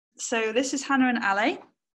So this is Hannah and Ali.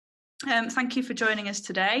 Thank you for joining us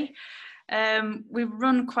today. We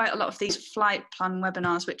run quite a lot of these flight plan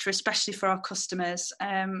webinars, which are especially for our customers.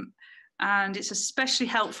 And it's especially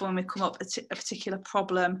helpful when we come up with a particular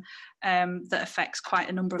problem that affects quite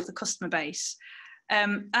a number of the customer base.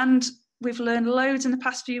 And we've learned loads in the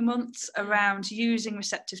past few months around using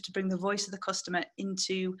Receptive to bring the voice of the customer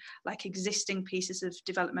into like existing pieces of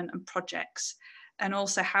development and projects, and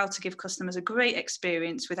also how to give customers a great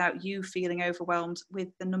experience without you feeling overwhelmed with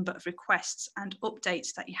the number of requests and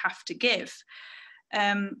updates that you have to give.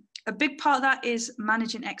 A big part of that is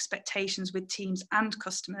managing expectations with teams and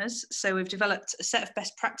customers. So we've developed a set of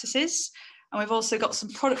best practices, and we've also got some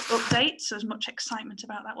product updates. So there's much excitement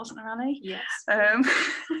about that, wasn't there, Ali? Yes.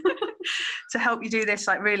 To help you do this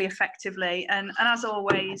like really effectively. And as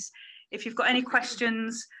always, if you've got any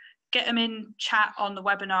questions, get them in chat on the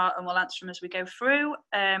webinar and we'll answer them as we go through,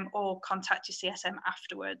 or contact your CSM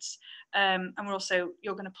afterwards. And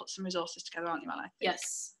you're going to put some resources together, aren't you, Ali?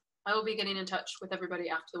 Yes, I will be getting in touch with everybody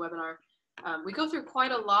after the webinar. We go through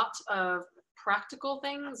quite a lot of practical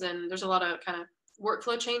things, and there's a lot of kind of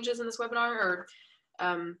workflow changes in this webinar,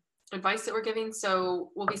 or advice that we're giving.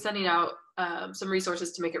 So we'll be sending out some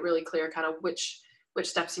resources to make it really clear kind of which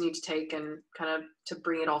steps you need to take and kind of to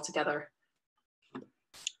bring it all together.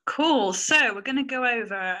 Cool. So we're going to go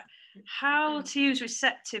over how to use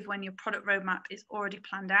Receptive when your product roadmap is already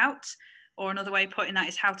planned out, or another way of putting that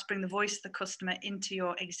is how to bring the voice of the customer into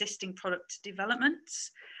your existing product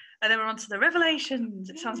developments. And then we're on to the revelations.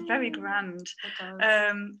 It sounds very grand.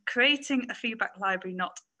 Creating a feedback library,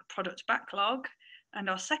 not a product backlog. And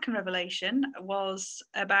our second revelation was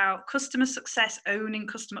about customer success, owning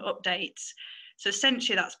customer updates. So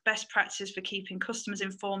essentially that's best practice for keeping customers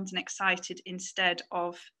informed and excited instead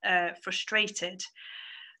of frustrated.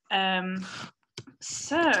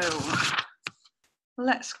 So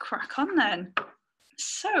let's crack on then.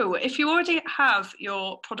 So if you already have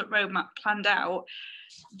your product roadmap planned out,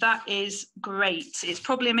 that is great. It's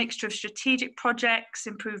probably a mixture of strategic projects,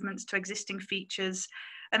 improvements to existing features,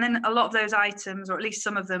 and then a lot of those items, or at least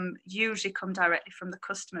some of them, usually come directly from the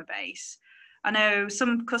customer base. I know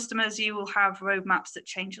some customers, you will have roadmaps that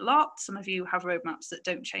change a lot. Some of you have roadmaps that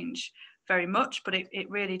don't change very much, but it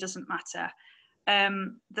really doesn't matter.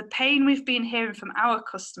 The pain we've been hearing from our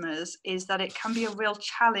customers is that it can be a real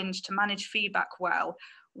challenge to manage feedback well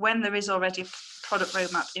when there is already a product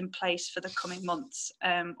roadmap in place for the coming months,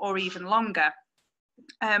 or even longer.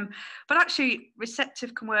 But actually,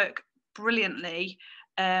 Receptive can work brilliantly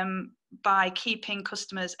by keeping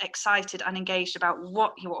customers excited and engaged about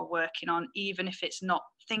what you are working on, even if it's not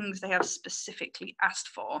things they have specifically asked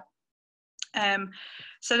for.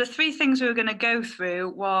 So the three things we were going to go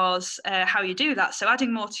through was how you do that. So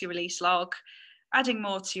adding more to your release log, adding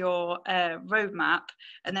more to your roadmap,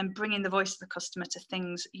 and then bringing the voice of the customer to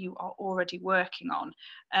things you are already working on.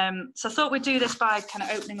 So I thought we'd do this by kind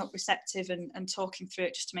of opening up Receptive and talking through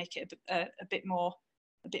it, just to make it a bit more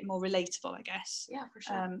relatable, I guess. Yeah, for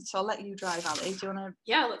sure. So I'll let you drive, Ali. Do you want to?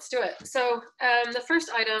 Yeah, let's do it. So the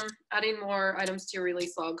first item, adding more items to your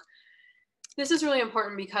release log. This is really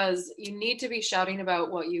important because you need to be shouting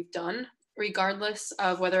about what you've done, regardless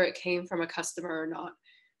of whether it came from a customer or not.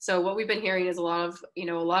 So what we've been hearing is a lot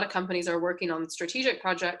of companies are working on strategic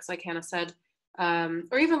projects, like Hannah said,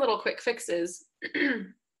 or even little quick fixes,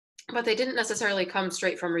 but they didn't necessarily come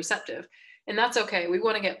straight from Receptive. And that's okay. We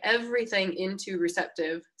want to get everything into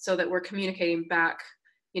Receptive so that we're communicating back,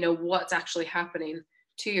 what's actually happening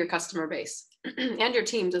to your customer base and your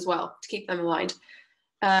teams as well, to keep them aligned.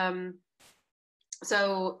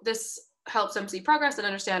 So this helps them see progress and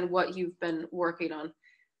understand what you've been working on.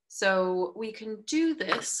 So we can do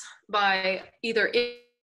this by either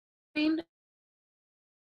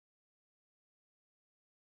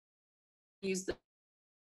use the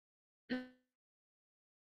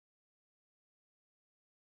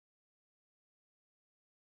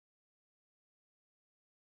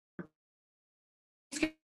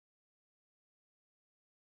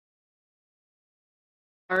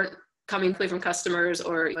aren't coming from customers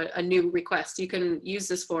or a new request. You can use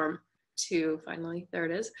this form to there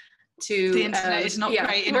it is. The internet is not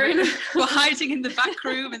great. We're hiding in the back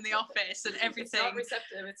room in the office and everything. It's not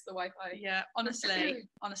Receptive, it's the Wi-Fi. Yeah,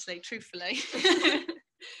 honestly, truthfully.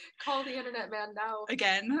 Call the internet man now.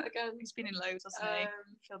 Again. He's been in loads, hasn't he? I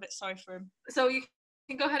feel a bit sorry for him. So you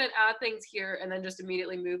can go ahead and add things here and then just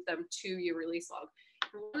immediately move them to your release log.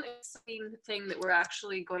 One exciting thing that we're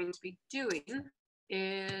actually going to be doing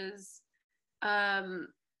is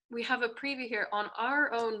we have a preview here on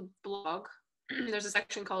our own blog. There's a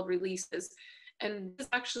section called releases, and this is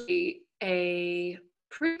actually a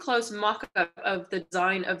pretty close mock-up of the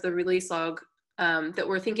design of the release log that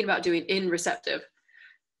we're thinking about doing in Receptive.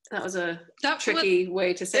 That was a tricky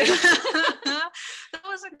way to say that. That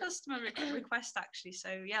was a customer request, actually.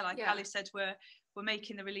 So yeah, like Ali said, we're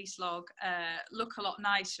making the release log look a lot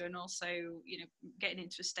nicer, and also, you know, getting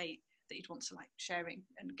into a state that you'd want to like sharing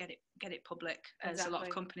and get it public, as a lot of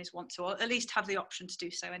companies want to, or at least have the option to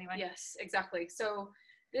do so anyway. Yes, exactly. So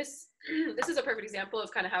this is a perfect example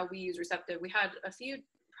of kind of how we use Receptive. We had a few,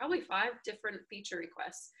 probably 5 different feature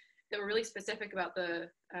requests that were really specific about the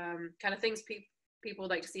kind of things people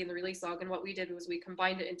would like to see in the release log. And what we did was we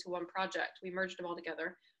combined it into one project. We merged them all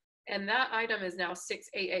together. And that item is now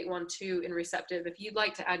 68812 in Receptive. If you'd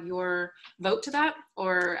like to add your vote to that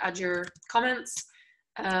or add your comments,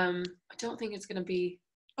 I don't think it's going to be.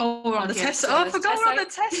 Oh, we're on the test. Oh, I forgot we're on the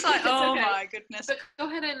test site. Oh okay. My goodness. But go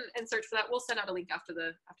ahead and search for that. We'll send out a link after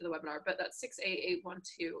the webinar. But that's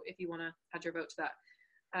 68812 if you want to add your vote to that.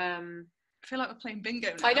 I feel like we're playing bingo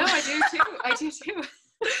now. I know, I do too.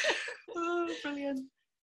 Oh, brilliant.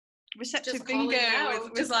 Receptive just bingo.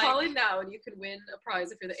 Just call in now and you can win a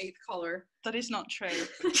prize if you're the 8th caller. That is not true.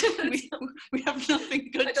 we have nothing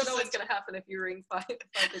good. I don't know what's going to happen if you ring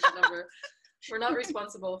 5-digit number. We're not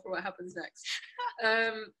responsible for what happens next.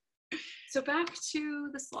 So back to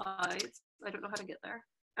the slides. I don't know how to get there.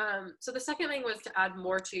 So the second thing was to add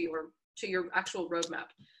more to your actual roadmap.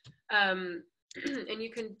 And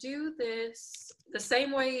you can do this the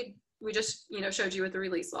same way we just showed you with the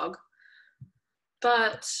release log.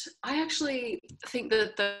 But I actually think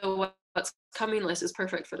that the what's coming list is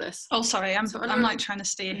perfect for this. Oh, sorry, I'm like trying to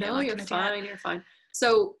steer here. No, like you're fine. You're fine.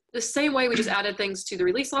 So the same way we just added things to the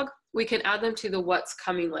release log, we can add them to the what's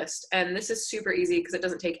coming list. And this is super easy because it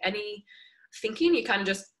doesn't take any thinking. You kind of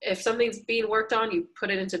just, if something's being worked on, you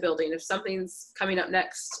put it into building. If something's coming up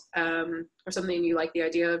next, or something you like the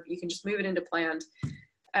idea of, you can just move it into planned.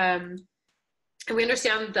 And we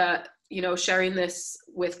understand that, sharing this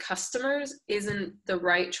with customers isn't the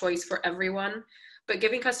right choice for everyone, but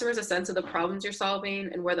giving customers a sense of the problems you're solving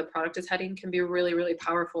and where the product is heading can be really, really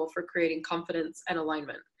powerful for creating confidence and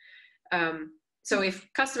alignment. So if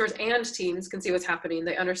customers and teams can see what's happening,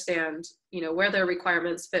 they understand, where their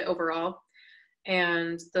requirements fit overall,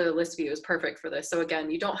 and the list view is perfect for this. So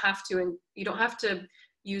again, you don't have to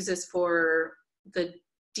use this for the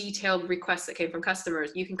detailed requests that came from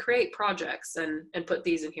customers. You can create projects and put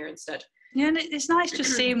these in here instead. Yeah, and it's nice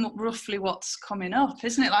just seeing roughly what's coming up,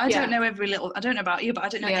 isn't it? Like, I don't know I don't know about you, but I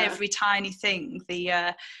don't know every tiny thing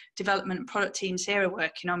the development and product teams here are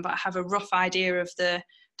working on, but I have a rough idea of the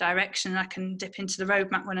direction. I can dip into the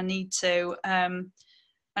roadmap when I need to.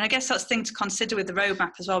 And I guess that's the thing to consider with the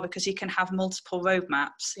roadmap as well, because you can have multiple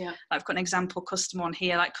roadmaps. Yeah. I've got an example customer on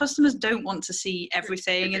here. Like, customers don't want to see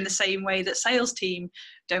everything in the same way that sales team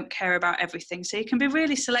don't care about everything. So you can be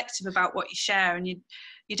really selective about what you share, and you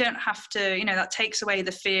don't have to, that takes away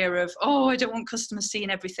the fear of, oh, I don't want customers seeing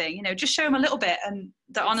everything. Just show them a little bit, and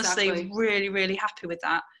they're honestly really, really happy with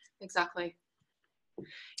that. Exactly.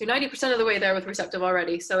 You're 90% of the way there with Receptive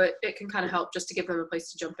already, so it can kind of help just to give them a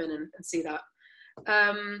place to jump in and see that.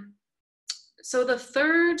 So the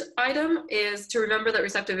third item is to remember that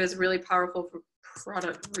Receptive is really powerful for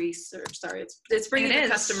product research. Sorry, it's bringing the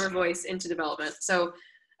customer voice into development. So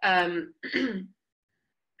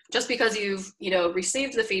just because you've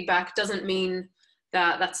received the feedback doesn't mean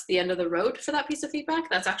that that's the end of the road for that piece of feedback.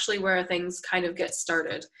 That's actually where things kind of get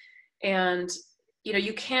started. And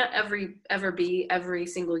you can't ever be every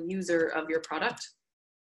single user of your product.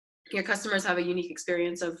 Your customers have a unique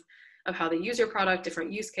experience of how they use your product,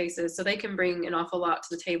 different use cases, so they can bring an awful lot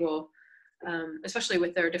to the table, especially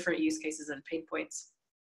with their different use cases and pain points.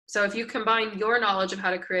 So if you combine your knowledge of how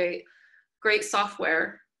to create great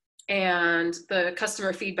software and the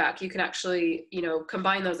customer feedback, you can actually,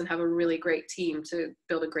 combine those and have a really great team to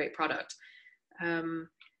build a great product.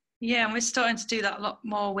 Yeah, and we're starting to do that a lot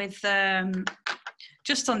more with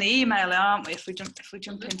just on the email, aren't we? If we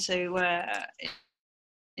jump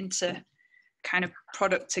into kind of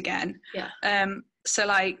product again. Yeah. So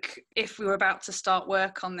like, if we were about to start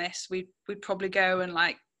work on this, we'd probably go and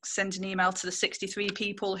like send an email to the 63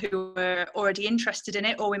 people who were already interested in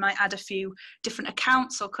it, or we might add a few different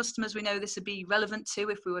accounts or customers we know this would be relevant to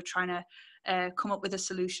if we were trying to come up with a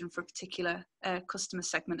solution for a particular customer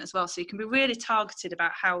segment as well. So you can be really targeted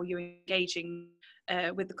about how you're engaging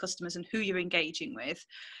with the customers and who you're engaging with.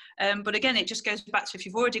 But again, it just goes back to, if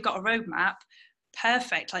you've already got a roadmap,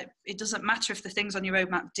 perfect. Like, it doesn't matter if the things on your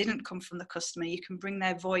roadmap didn't come from the customer. You can bring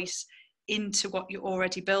their voice into what you're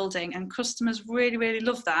already building, and customers really, really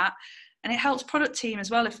love that. And it helps product team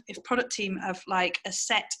as well. If product team have like a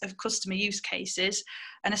set of customer use cases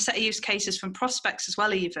and a set of use cases from prospects as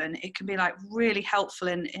well, even, it can be like really helpful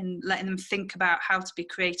in letting them think about how to be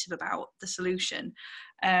creative about the solution.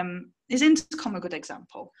 Is Intercom a good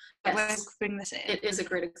example? Yes, bring this in. It is a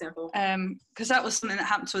great example. Because that was something that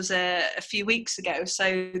happened to us a few weeks ago.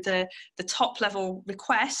 So the top level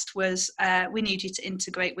request was, we need you to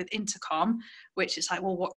integrate with Intercom, which is like,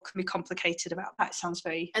 well, what can be complicated about that? It sounds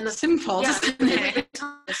very simple. Yeah, doesn't we've it? been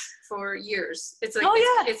talking this for years. It's like,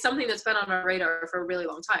 it's something that's been on our radar for a really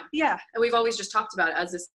long time. Yeah. And we've always just talked about it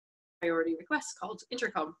as this priority request called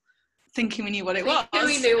Intercom. Thinking we knew what it was.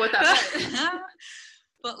 We knew what that meant.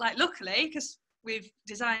 But like, luckily, because we've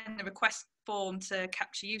designed a request form to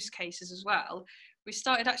capture use cases as well, we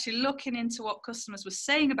started actually looking into what customers were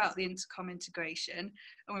saying about the Intercom integration,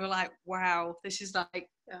 and we were like, wow, this is like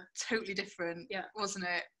totally different, wasn't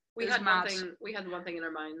it? We had one thing in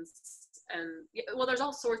our minds, and well, there's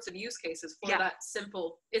all sorts of use cases for that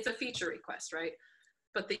simple. It's a feature request, right?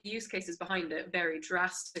 But the use cases behind it vary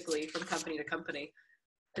drastically from company to company.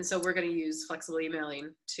 And so we're going to use flexible emailing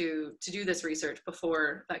to do this research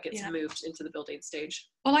before that gets moved into the building stage.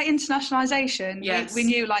 Well, like internationalization, yes. we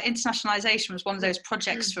knew like internationalization was one of those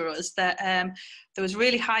projects for us that there was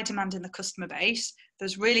really high demand in the customer base. There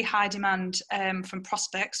was really high demand from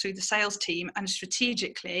prospects through the sales team, and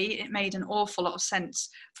strategically it made an awful lot of sense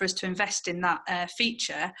for us to invest in that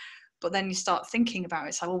feature. But then you start thinking about it,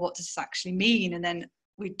 it's like, well, what does this actually mean? And then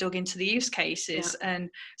we dug into the use cases, and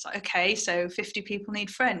it's like, okay, so 50 people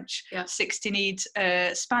need French, 60 need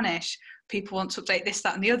Spanish, people want to update this,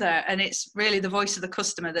 that and the other, and it's really the voice of the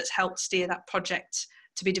customer that's helped steer that project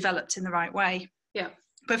to be developed in the right way.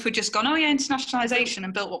 But if we'd just gone, internationalization,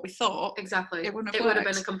 and built what we thought, exactly, it would have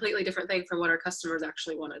been a completely different thing from what our customers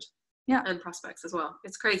actually wanted, and prospects as well.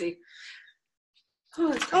 It's crazy.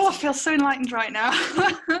 I feel so enlightened right now.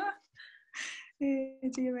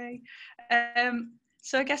 Dear me.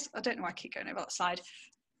 So I guess, I don't know why I keep going over that slide.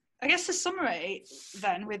 I guess the summary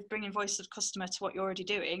then with bringing voice of customer to what you're already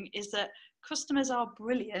doing is that customers are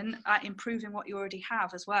brilliant at improving what you already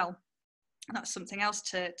have as well. And that's something else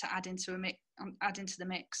to add into the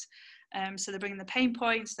mix. So they're bringing the pain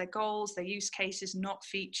points, their goals, their use cases, not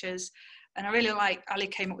features. And I really like, Ali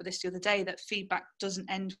came up with this the other day, that feedback doesn't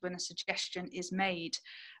end when a suggestion is made.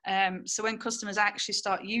 So when customers actually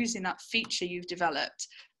start using that feature you've developed,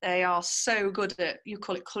 they are so good at, you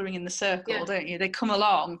call it colouring in the circle, don't you? They come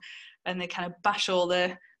along and they kind of bash all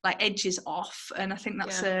the like edges off. And I think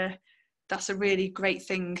that's a really great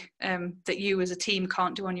thing that you as a team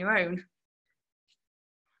can't do on your own.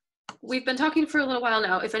 We've been talking for a little while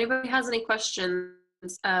now. If anybody has any questions,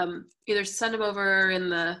 either send them over in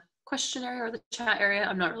the question area or the chat area.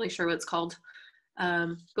 I'm not really sure what it's called,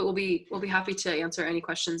 but we'll be happy to answer any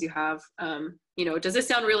questions you have. Does this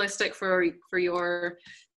sound realistic for your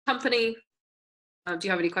company? Do you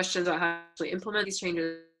have any questions about how to actually implement these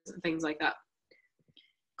changes and things like that?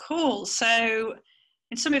 Cool. So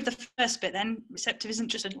in some of the first bit then, Receptive isn't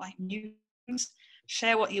just like new things.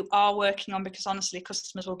 Share what you are working on, because honestly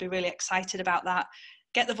customers will be really excited about that.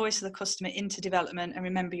 Get the voice of the customer into development, and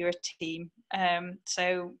remember you're a team.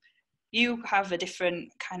 So you have a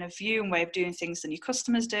different kind of view and way of doing things than your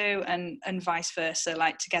customers do, and vice versa.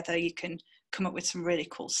 Like together you can come up with some really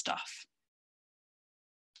cool stuff.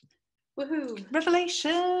 Woohoo!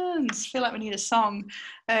 Revelations! Feel like we need a song.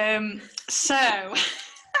 So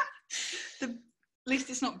at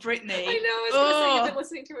least it's not Britney. I know, I was going to say, you've been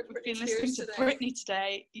listening to We've been listening to Britney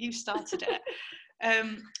today. You started it.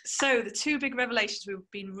 So the two big revelations we've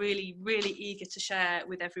been really, really eager to share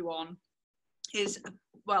with everyone is,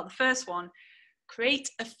 well, the first one, create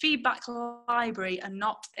a feedback library and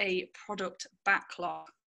not a product backlog.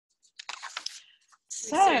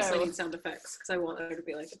 So, I seriously need sound effects, because I want there to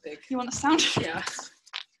be like a big... You want a sound effect? Yeah.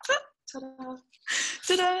 Ta-da!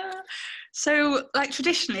 Ta-da! So, like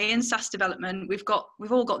traditionally in SaaS development, we've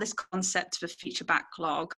all got this concept of a feature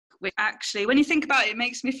backlog, which actually, when you think about it, it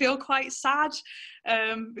makes me feel quite sad,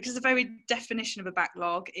 because the very definition of a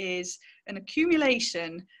backlog is an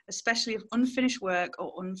accumulation, especially of unfinished work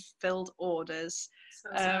or unfilled orders.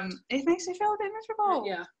 So it makes me feel a bit miserable.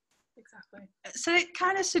 Yeah, exactly. So it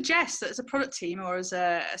kind of suggests that as a product team or as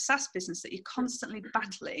a SaaS business that you're constantly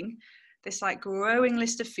battling this like growing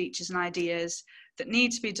list of features and ideas that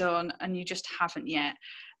need to be done and you just haven't yet.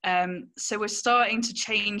 So we're starting to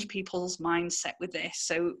change people's mindset with this.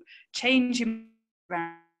 So changing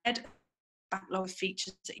around backlog of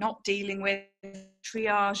features that you're not dealing with,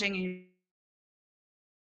 triaging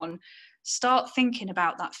on. Start thinking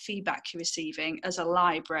about that feedback you're receiving as a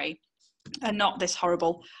library and not this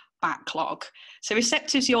horrible backlog. So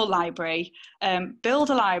Receptive's your library. Build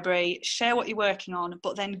a library, share what you're working on,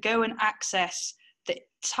 but then go and access the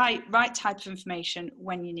right type of information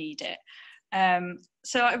when you need it.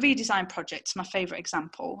 So a redesign project's my favourite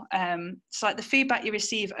example. So like the feedback you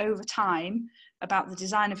receive over time about the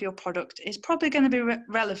design of your product is probably going to be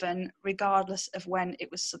relevant regardless of when it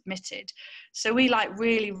was submitted. So we like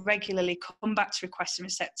really regularly come back to Request and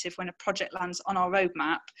Receptive when a project lands on our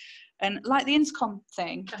roadmap. And like the intercom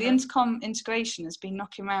thing, the intercom integration has been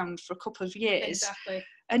knocking around for a couple of years. Exactly.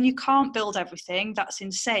 And you can't build everything. That's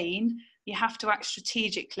insane. You have to act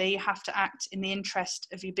strategically. You have to act in the interest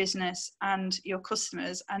of your business and your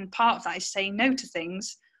customers. And part of that is saying no to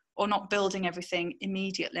things or not building everything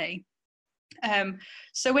immediately.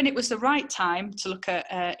 So when it was the right time to look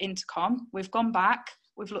at intercom, we've gone back,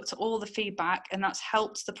 we've looked at all the feedback, and that's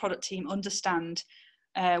helped the product team understand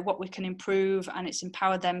what we can improve, and it's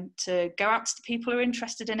empowered them to go out to the people who are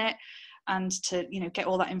interested in it and to, you know, get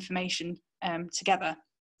all that information together.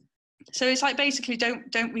 So it's like basically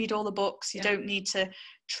don't read all the books. You don't need to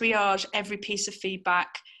triage every piece of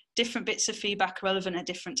feedback. Different bits of feedback are relevant at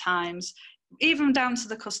different times, even down to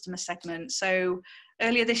the customer segment. So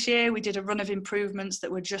earlier this year, we did a run of improvements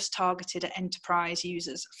that were just targeted at enterprise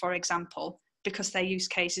users, for example, because their use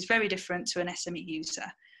case is very different to an SME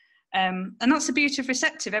user. And that's the beauty of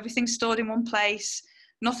Receptive. Everything's stored in one place,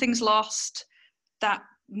 nothing's lost. That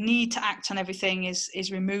need to act on everything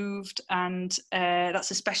is removed, and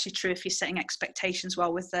that's especially true if you're setting expectations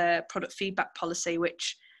well with the product feedback policy,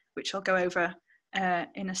 which I'll go over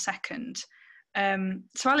in a second.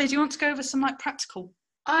 So Ali, do you want to go over some like practical?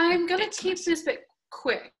 I'm gonna keep this bit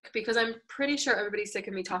quick because I'm pretty sure everybody's sick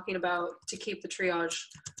of me talking about to keep the triage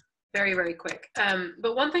very, very quick.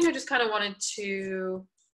 But one thing I just kind of wanted to,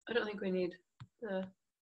 I don't think we need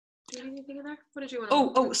do you need anything in there? What did you want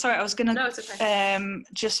to Oh, sorry, I was gonna it's okay.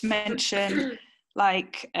 Just mention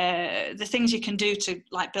like the things you can do to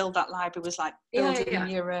like build that library was like building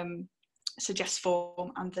your suggest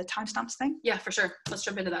form and the timestamps thing. Yeah, for sure. Let's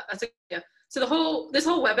jump into that. So this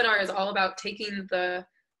whole webinar is all about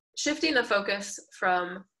shifting the focus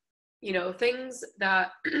from, you know, things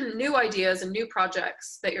that new ideas and new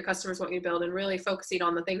projects that your customers want you to build, and really focusing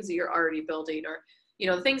on the things that you're already building, or, you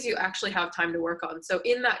know, the things you actually have time to work on. So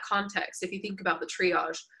in that context, if you think about the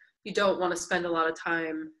triage, you don't want to spend a lot of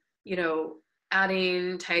time, you know,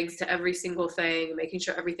 adding tags to every single thing, making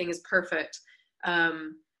sure everything is perfect,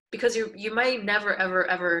 because you may never,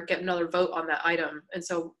 ever get another vote on that item. And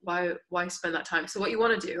so why spend that time? So what you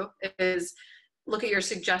want to do is look at your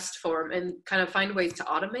suggest form and kind of find ways to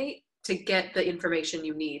automate to get the information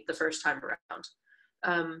you need the first time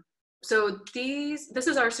around. So this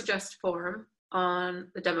is our suggest form on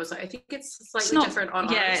the demo site. I think it's slightly different on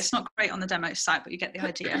ours. Yeah, it's not great on the demo site, but you get the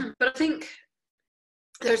idea. But I think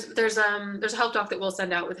there's a help doc that we'll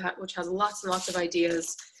send out which has lots and lots of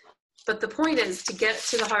ideas. But the point is to get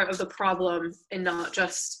to the heart of the problem and not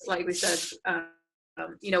just, like we said,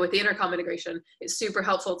 you know, with the intercom integration, it's super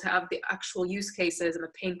helpful to have the actual use cases and the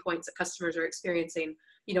pain points that customers are experiencing,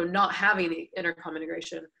 you know, not having the intercom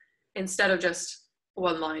integration instead of just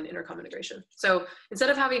one line intercom integration. So instead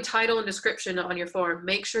of having title and description on your form,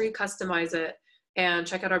 make sure you customize it and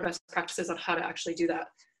check out our best practices on how to actually do that.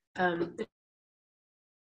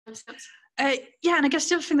 Yeah, and I guess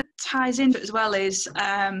the other thing that ties into it as well is,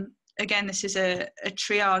 again, this is a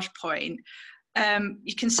triage point.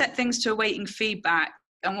 You can set things to awaiting feedback,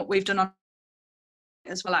 and what we've done on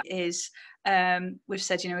as well is we've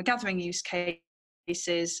said, you know, we're gathering use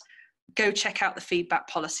cases, go check out the feedback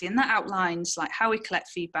policy, and that outlines like how we collect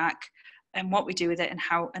feedback and what we do with it and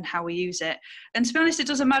how we use it. And to be honest, it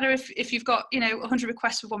doesn't matter if you've got, you know, 100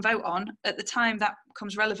 requests with one vote on. At the time that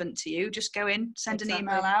becomes relevant to you, just go in, send an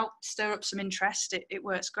email out, stir up some interest. It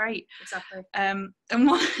works great. Exactly. And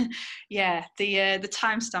one, yeah, the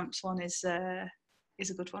timestamps one is a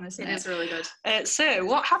good one, isn't it? It is really good. So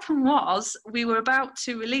what happened was we were about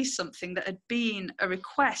to release something that had been a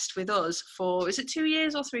request with us for, is it 2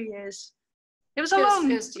 years or 3 years? It was it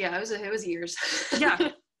was years.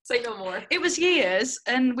 Yeah. Say no more. It was years,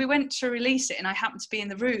 and we went to release it, and I happened to be in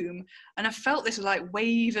the room, and I felt this like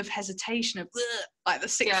wave of hesitation of like the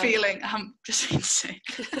sick feeling. I'm just being sick.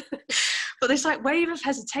 But this like wave of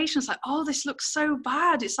hesitation. It's like, oh, this looks so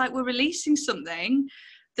bad. It's like we're releasing something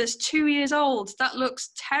that's 2 years old. That looks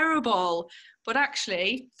terrible. But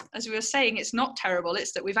actually, as we were saying, it's not terrible.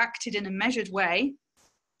 It's that we've acted in a measured way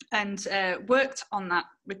and worked on that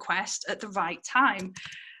request at the right time.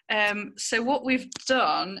 So what we've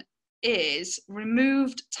done is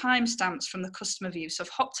removed timestamps from the customer view. So I've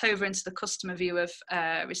hopped over into the customer view of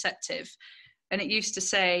Receptive, and it used to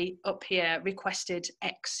say up here, requested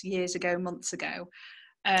X years ago, months ago.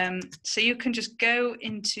 So you can just go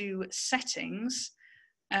into settings,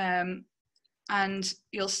 and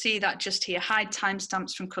you'll see that just here, hide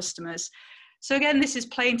timestamps from customers. So again, this is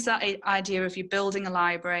playing to that idea of you building a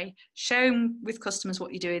library, sharing with customers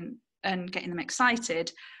what you're doing and getting them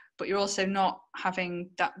excited, but you're also not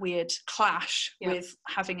having that weird clash with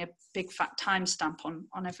having a big fat timestamp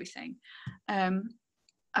on everything.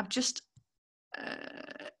 I've just,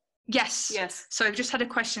 yes. So I've just had a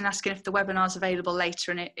question asking if the webinar's available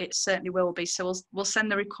later, and it certainly will be. So we'll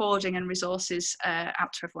send the recording and resources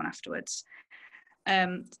out to everyone afterwards.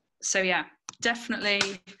 So yeah, definitely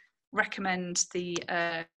recommend the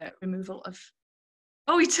removal of.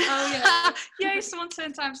 Yay! Someone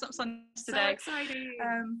turned timestamps on today. So exciting.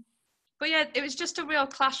 But yeah, it was just a real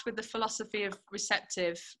clash with the philosophy of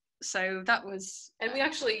Receptive. So that was. And we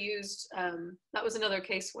actually used, that was another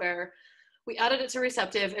case where we added it to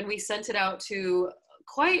Receptive and we sent it out to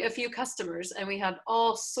quite a few customers, and we had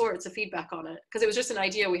all sorts of feedback on it because it was just an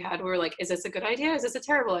idea we had. We were like, is this a good idea? Is this a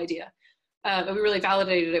terrible idea? And we really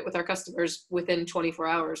validated it with our customers within 24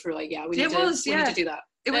 hours. We're like, yeah, we need to do that.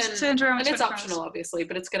 It was turned around. And it's optional, obviously,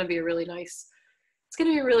 but it's going to be really nice. It's going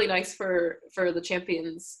to be really nice for the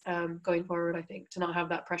champions going forward, I think, to not have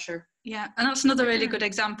that pressure. Yeah, and that's another really good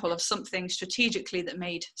example of something strategically that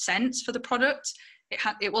made sense for the product.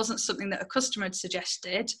 It wasn't something that a customer had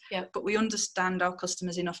suggested, but we understand our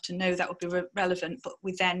customers enough to know that would be relevant, but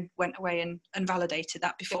we then went away and validated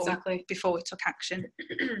that before we took action.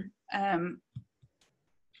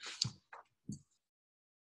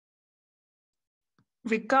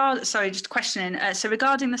 Just questioning. So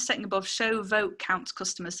regarding the setting above, show vote counts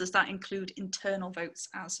customers, does that include internal votes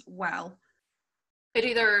as well? It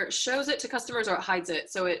either shows it to customers or it hides it.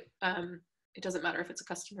 So it doesn't matter if it's a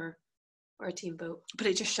customer or a team vote. But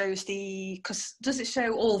it just shows does it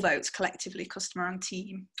show all votes collectively, customer and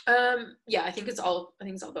team? Yeah, I think it's all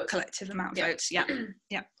votes. Collective amount of votes. Yeah.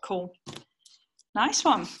 Yeah, cool. Nice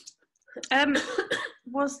one.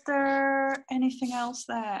 Was there anything else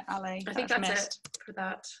there, Ali? I think that's it for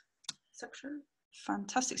that section.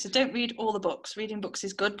 Fantastic. So don't read all the books. Reading books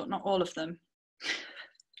is good, but not all of them.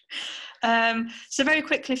 So very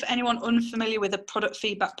quickly, for anyone unfamiliar with a product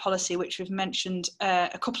feedback policy, which we've mentioned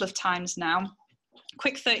a couple of times now,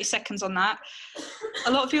 quick 30 seconds on that.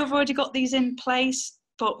 A lot of you have already got these in place,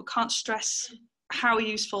 but we can't stress how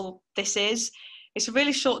useful this is. It's a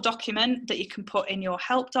really short document that you can put in your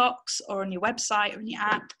help docs or on your website or in your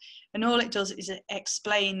app. And all it does is it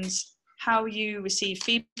explains how you receive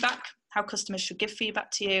feedback, how customers should give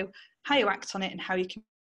feedback to you, how you act on it, and how you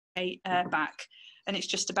communicate back. And it's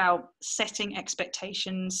just about setting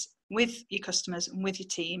expectations with your customers and with your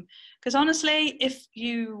team. Because honestly, if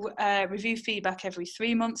you review feedback every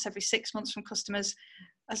 3 months, every 6 months from customers,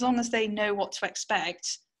 as long as they know what to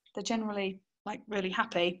expect, they're generally like really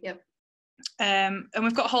happy. Yep. And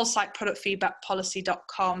we've got a whole site,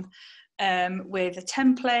 productfeedbackpolicy.com, with a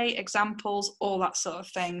template, examples, all that sort of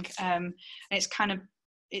thing. And it's kind of,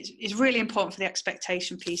 it's really important for the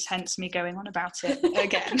expectation piece, hence me going on about it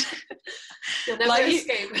again. You'll never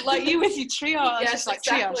escape. Like you with your triage. Yes, just like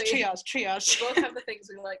exactly. triage. We both have the things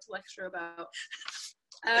we like to lecture about.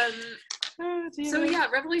 So yeah,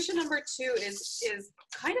 revelation number 2 is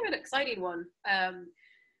kind of an exciting one.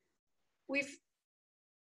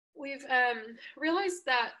 We've realized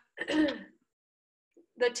that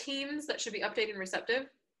the teams that should be updating Receptive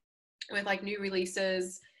with like new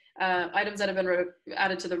releases, items that have been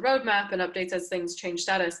added to the roadmap and updates as things change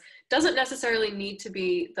status, doesn't necessarily need to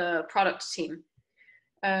be the product team.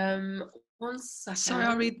 1 second. Sorry,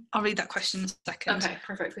 I'll read that question in a second. Okay,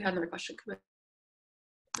 perfect. We had another question come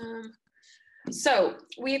in. So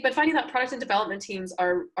we've been finding that product and development teams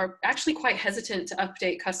are actually quite hesitant to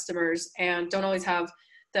update customers and don't always have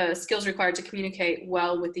the skills required to communicate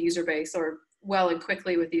well with the user base, or well and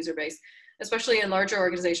quickly with the user base, especially in larger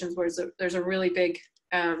organizations where there's a really big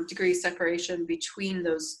degree of separation between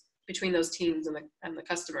those teams and the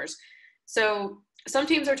customers. So some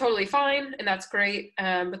teams are totally fine, and that's great,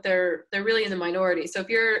 but they're really in the minority. So if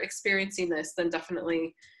you're experiencing this, then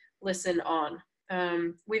definitely listen on.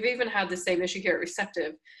 We've even had the same issue here at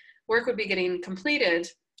Receptive. Work would be getting completed,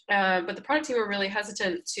 but the product team were really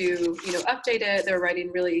hesitant to, update it.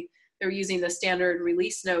 They're using the standard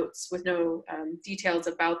release notes with no details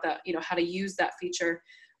about that, how to use that feature,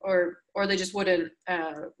 or they just wouldn't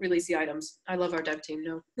release the items. I love our dev team.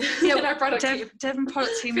 No, yeah, our product team. Dev and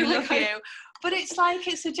product team, we love you. But it's like,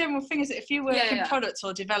 it's a general thing, is that if you work in product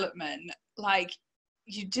or development, like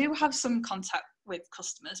you do have some contact with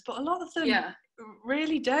customers, but a lot of them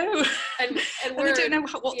really don't. And And we're, they don't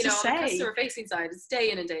know what to say. On the customer facing side, it's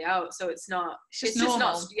day in and day out, so it's just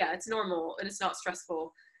normal. It's normal and it's not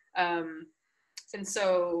stressful. And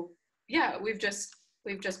so we've just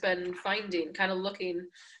been kind of looking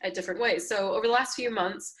at different ways. So over the last few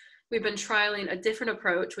months, we've been trialing a different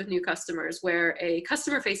approach with new customers, where a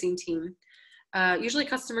customer facing team, usually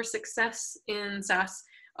customer success in SaaS,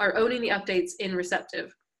 are owning the updates in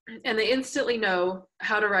Receptive. And they instantly know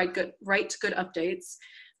how to write good updates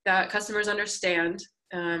that customers understand.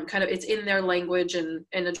 Kind of it's in their language and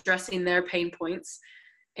addressing their pain points.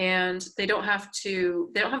 And they don't have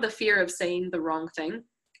the fear of saying the wrong thing.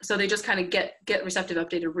 So they just kind of get Receptive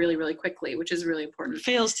updated really, really quickly, which is really important. It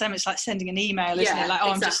feels to them it's like sending an email, isn't it? Like,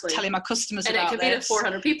 exactly. I'm just telling my customers and about this. And it can be to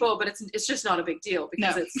 400 people, but it's just not a big deal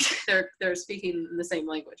because they're speaking the same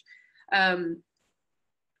language.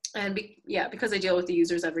 Because they deal with the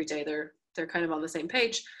users every day, they're kind of on the same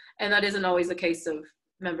page. And that isn't always the case of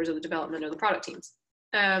members of the development or the product teams.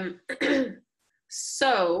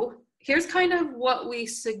 So here's kind of what we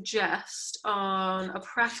suggest on a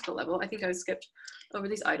practical level. I think I skipped over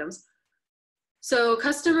these items. So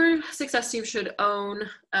customer success team should own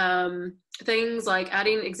things like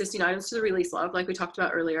adding existing items to the release log, like we talked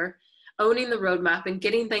about earlier, owning the roadmap and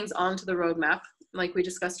getting things onto the roadmap, like we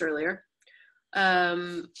discussed earlier,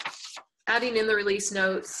 adding in the release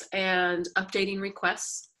notes and updating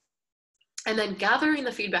requests, and then gathering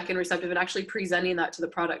the feedback in Receptive and actually presenting that to the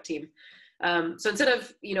product team. So instead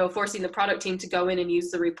of forcing the product team to go in and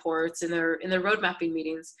use the reports in their road mapping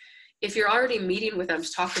meetings, if you're already meeting with them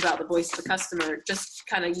to talk about the voice of the customer, just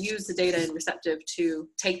kind of use the data in Receptive to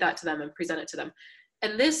take that to them and present it to them.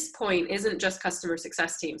 And this point isn't just customer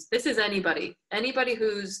success teams. This is anybody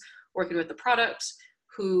who's working with the product,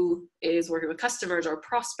 who is working with customers or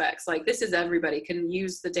prospects. Like, this is everybody can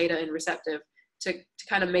use the data in Receptive to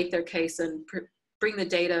kind of make their case and bring the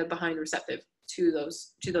data behind Receptive to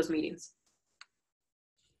those meetings.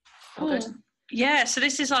 Okay. Yeah, so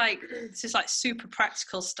this is like super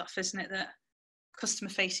practical stuff, isn't it, that customer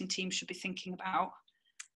facing teams should be thinking about?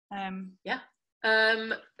 So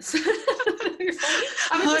I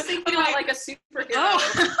was just thinking about like a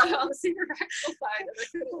superhero on the super practical side,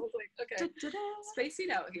 and I was like, okay,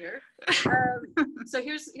 spacing out here. So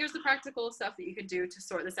here's the practical stuff that you can do to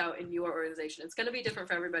sort this out in your organization. It's going to be different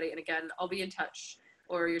for everybody, and again, I'll be in touch,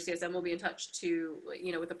 or your CSM will be in touch to,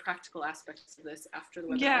 with the practical aspects of this after the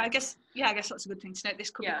webinar. I guess that's a good thing to note. This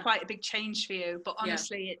could be quite a big change for you, but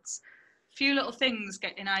honestly, it's a few little things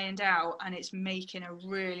getting ironed out, and it's making a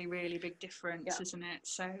really, really big difference, isn't it?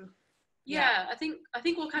 So I think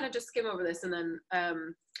we'll kind of just skim over this, and then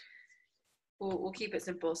we'll keep it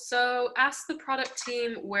simple. So ask the product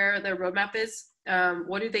team where their roadmap is.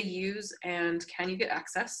 What do they use, and can you get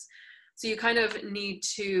access? So you kind of need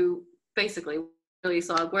to basically release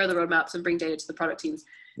log where the roadmaps and bring data to the product teams.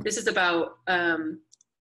 This is about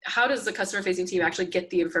how does the customer facing team actually get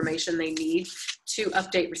the information they need to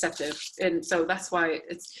update Receptive? And so that's why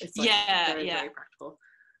it's like very practical.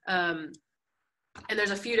 And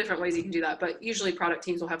there's a few different ways you can do that, but usually product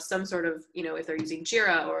teams will have some sort of, if they're using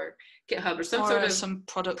Jira or GitHub or some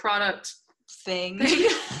product thing.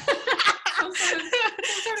 some sort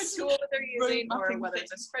of tool that they're using, or whether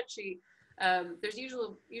it's a spreadsheet. There's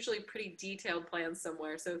usually pretty detailed plans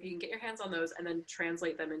somewhere. So if you can get your hands on those and then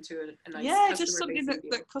translate them into a nice just something that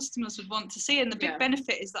customers would want to see. And the big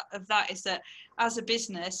benefit is that as a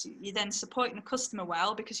business, you're then supporting the customer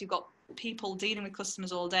well, because you've got people dealing with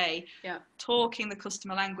customers all day, talking the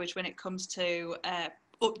customer language when it comes to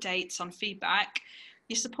updates on feedback.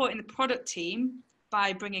 You're supporting the product team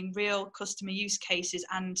by bringing real customer use cases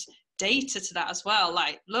and data to that as well.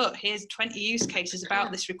 Like, look, here's 20 use cases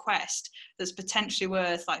about this request that's potentially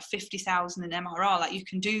worth like 50,000 in MRR. Like, you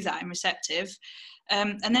can do that in Receptive,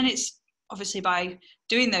 and then it's obviously by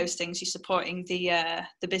doing those things, you're supporting the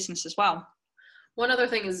business as well. One other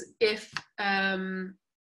thing is, if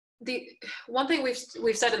the one thing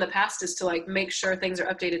we've said in the past is to like make sure things are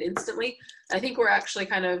updated instantly. I think we're actually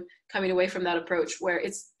kind of coming away from that approach, where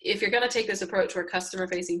if you're going to take this approach where customer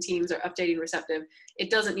facing teams are updating Receptive,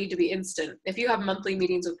 it doesn't need to be instant. If you have monthly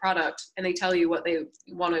meetings with product and they tell you what they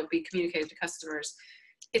want to be communicated to customers,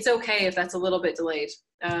 it's okay if that's a little bit delayed.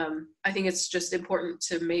 I think it's just important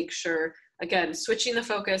to make sure, again, switching the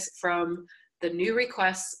focus from the new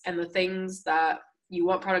requests and the things that you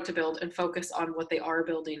want product to build, and focus on what they are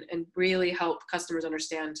building, and really help customers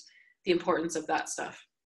understand the importance of that stuff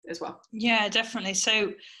as well. Yeah, definitely.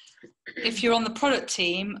 So if you're on the product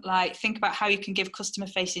team, like, think about how you can give customer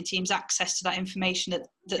facing teams access to that information that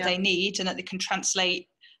they need and that they can translate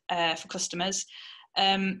for customers.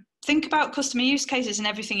 think about customer use cases and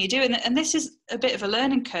everything you do. And this is a bit of a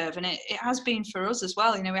learning curve, and it has been for us as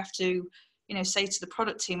well. We have to, say to the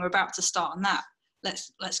product team, we're about to start on that.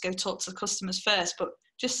 Let's go talk to the customers first. But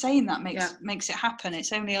just saying that makes it happen.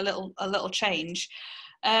 It's only a little change.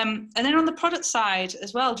 And then on the product side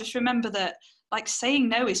as well, just remember that like saying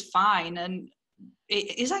no is fine, and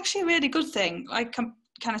it is actually a really good thing. Like I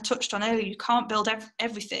kind of touched on earlier, you can't build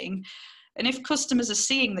everything. And if customers are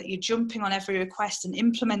seeing that you're jumping on every request and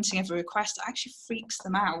implementing every request, it actually freaks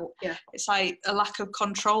them out. Yeah. It's like a lack of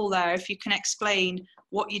control there. If you can explain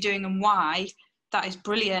what you're doing and why, that is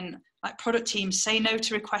brilliant. Like product teams say no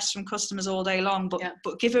to requests from customers all day long,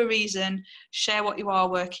 but give a reason, share what you are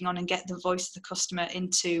working on, and get the voice of the customer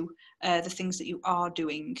into the things that you are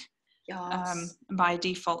doing. Yes. And by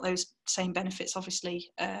default, those same benefits obviously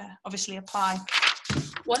apply.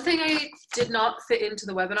 One thing I did not fit into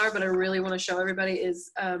the webinar, but I really want to show everybody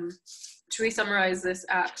is, should we summarize this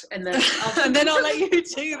act and then I'll let you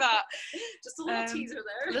do that. Just a little teaser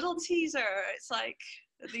there. Little teaser. It's like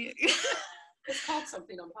it's called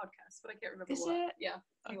something on podcast, but I can't remember what. Is it? Yeah.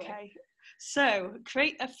 Anyway. Okay. So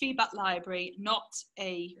create a feedback library, not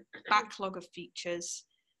a backlog of features.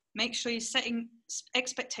 Make sure you're setting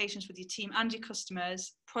expectations with your team and your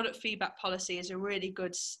customers. Product feedback policy is a really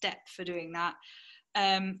good step for doing that.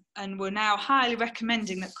 And we're now highly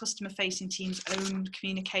recommending that customer-facing teams own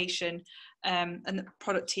communication, and that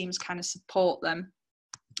product teams kind of support them.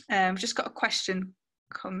 We've just got a question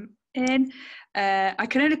come in. I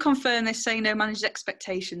can only confirm this saying no manages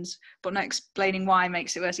expectations, but not explaining why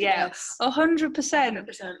makes it worse. Yeah, yes. 100%.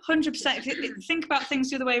 100%. If you think about things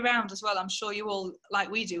the other way around as well, I'm sure you all, like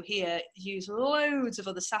we do here, use loads of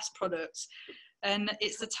other SaaS products. And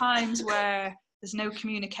it's the times where there's no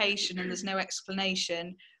communication and there's no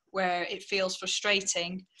explanation where it feels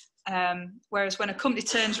frustrating. Whereas when a company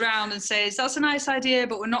turns around and says, that's a nice idea,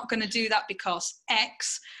 but we're not going to do that because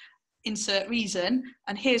X, insert reason,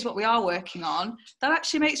 and here's what we are working on, that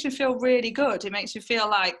actually makes me feel really good. It makes me feel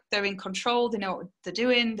like they're in control, they know what they're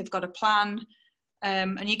doing, they've got a plan,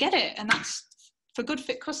 and you get it. And that's for good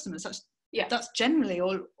fit customers. That's generally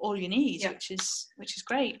all you need, which is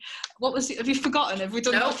great. What was it? Have you forgotten? Have we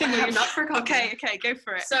done nothing? I have not forgotten. Okay, go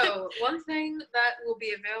for it. So one thing that will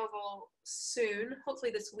be available soon,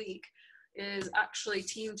 hopefully this week, is actually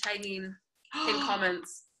team tagging in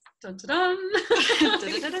comments. Dun dun dun.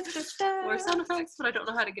 More sound effects, but I don't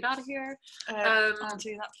know how to get out of here. I'll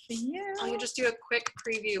do that for you. I'll just do a quick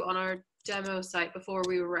preview on our demo site before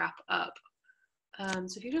we wrap up.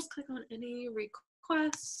 So if you just click on any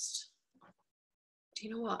request. Do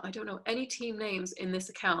you know what? I don't know any team names in this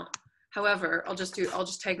account. However, I'll just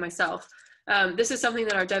tag myself. This is something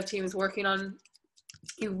that our dev team is working on.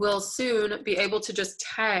 You will soon be able to just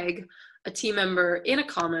tag a team member in a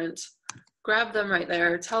comment, grab them right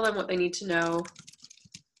there, tell them what they need to know.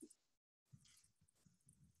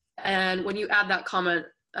 And when you add that comment,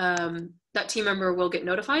 that team member will get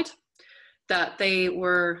notified that they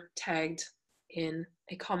were tagged in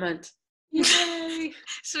a comment. Yay!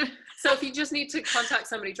 So if you just need to contact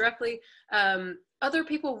somebody directly, other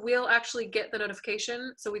people will actually get the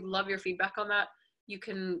notification. So we'd love your feedback on that. You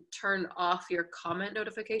can turn off your comment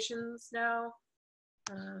notifications now.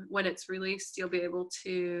 When it's released, you'll be able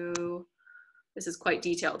to, this is quite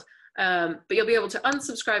detailed, but you'll be able to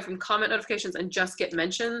unsubscribe from comment notifications and just get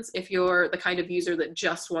mentions if you're the kind of user that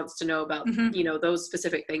just wants to know about, those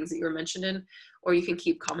specific things that you were mentioned in, or you can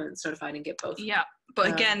keep comments notified and get both. Yeah. But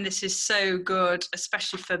again, this is so good,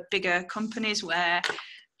 especially for bigger companies where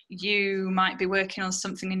you might be working on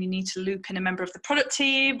something and you need to loop in a member of the product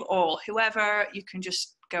team or whoever. You can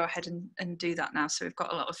just go ahead and do that now. So we've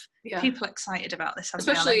got a lot of people excited about this.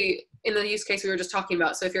 Especially in the use case we were just talking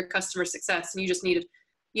about. So if you're customer success and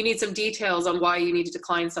you need some details on why you need to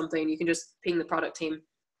decline something, you can just ping the product team.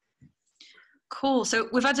 Cool. So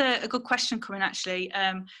we've had a good question coming actually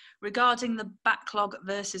regarding the backlog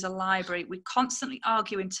versus a library. We constantly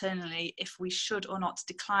argue internally if we should or not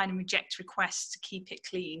decline and reject requests to keep it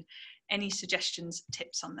clean. Any suggestions,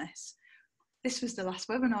 tips on this? This was the last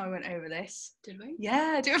webinar we went over this. Did we?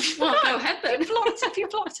 Yeah. Well, go ahead then. You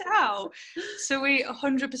blocked it out. So we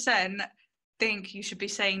 100% think you should be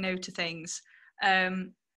saying no to things.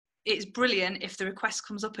 It's brilliant if the request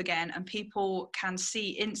comes up again and people can see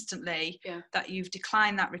instantly that you've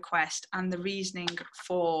declined that request and the reasoning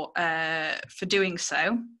for doing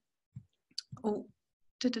so.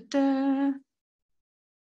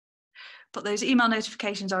 But those email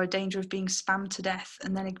notifications are a danger of being spammed to death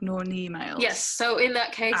and then ignoring the emails. Yes, so in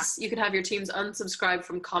that case, you can have your teams unsubscribe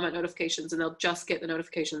from comment notifications and they'll just get the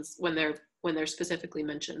notifications when they're when they're specifically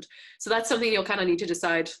mentioned. So that's something you'll kind of need to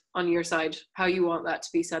decide on your side, how you want that to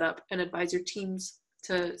be set up, and advise your teams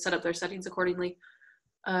to set up their settings accordingly.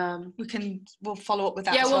 We'll follow up with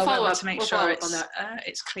that. Yeah, we'll follow up to make we'll sure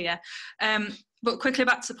it's clear. But quickly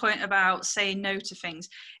back to the point about saying no to things.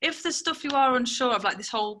 If there's stuff you are unsure of, like this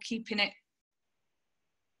whole keeping it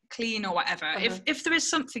clean or whatever, if there is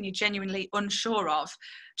something you're genuinely unsure of,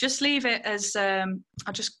 just leave it as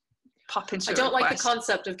I'll just pop into. I don't like the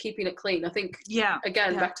concept of keeping it clean. I think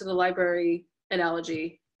back to the library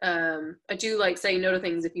analogy. I do like saying no to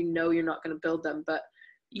things if you know you're not going to build them, but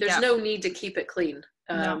there's no need to keep it clean.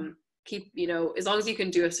 Keep, as long as you can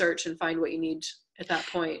do a search and find what you need at that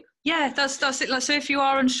point. Yeah, that's it. Like, so if you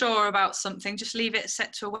are unsure about something, just leave it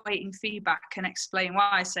set to awaiting feedback and explain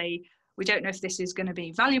why. Say, we don't know if this is going to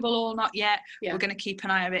be valuable or not yet. We're going to keep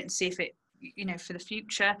an eye on it and see if it, for the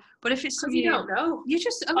future. But if it's something you don't know, you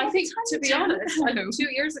just. I think, to be honest,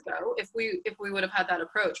 2 years ago, if we would have had that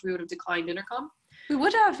approach, we would have declined intercom. We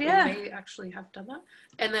would have, yeah. We may actually have done that.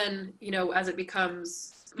 And then, as it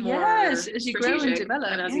becomes more as you grow and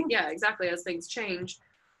develop, and as things change,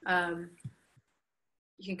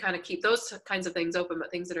 you can kind of keep those kinds of things open,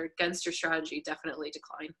 but things that are against your strategy, definitely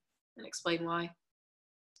decline and explain why.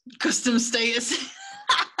 Custom status.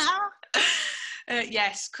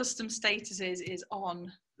 Yes, custom status is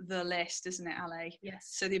on the list, isn't it, Ali?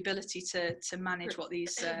 Yes. So the ability to manage what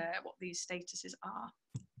these statuses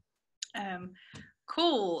are.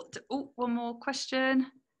 Cool. Oh, one more question.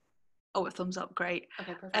 Oh, a thumbs up. Great.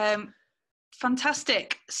 Okay, perfect.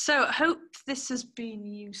 Fantastic. So I hope this has been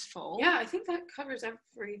useful. Yeah, I think that covers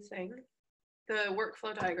everything. The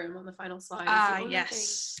workflow diagram on the final slide.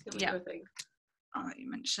 Yes. Yeah. I'll let you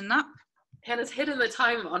mention that. Hannah's hidden the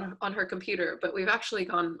time on her computer, but we've actually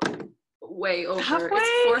gone way over. Halfway?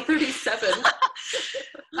 It's 4:37.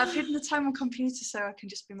 I've hidden the time on computer so I can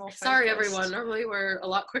just be more focused. Sorry, everyone. Normally we're a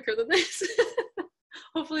lot quicker than this.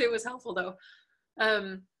 Hopefully it was helpful, though.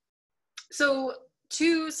 So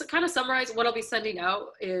to kind of summarize what I'll be sending out,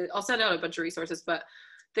 I'll send out a bunch of resources, but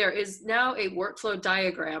there is now a workflow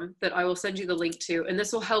diagram that I will send you the link to, and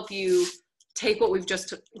this will help you take what we've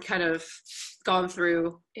just kind of gone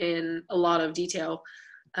through in a lot of detail,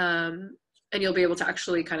 and you'll be able to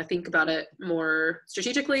actually kind of think about it more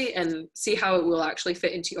strategically and see how it will actually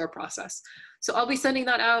fit into your process. So I'll be sending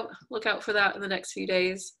that out. Look out for that in the next few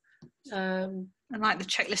days. And like the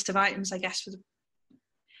checklist of items, I guess, for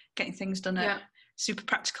getting things done at super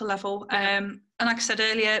practical level. And like I said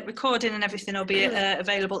earlier, recording and everything will be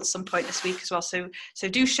available at some point this week as well. So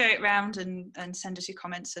do share it around and send us your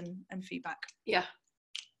comments and feedback. Yeah.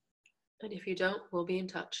 And if you don't, we'll be in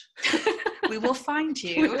touch. We will find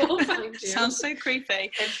you. We will find you. Sounds so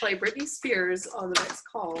creepy. And play Britney Spears on the next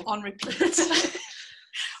call. On repeat.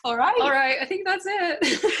 All right. I think that's it.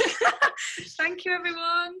 Thank you,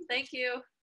 everyone. Thank you.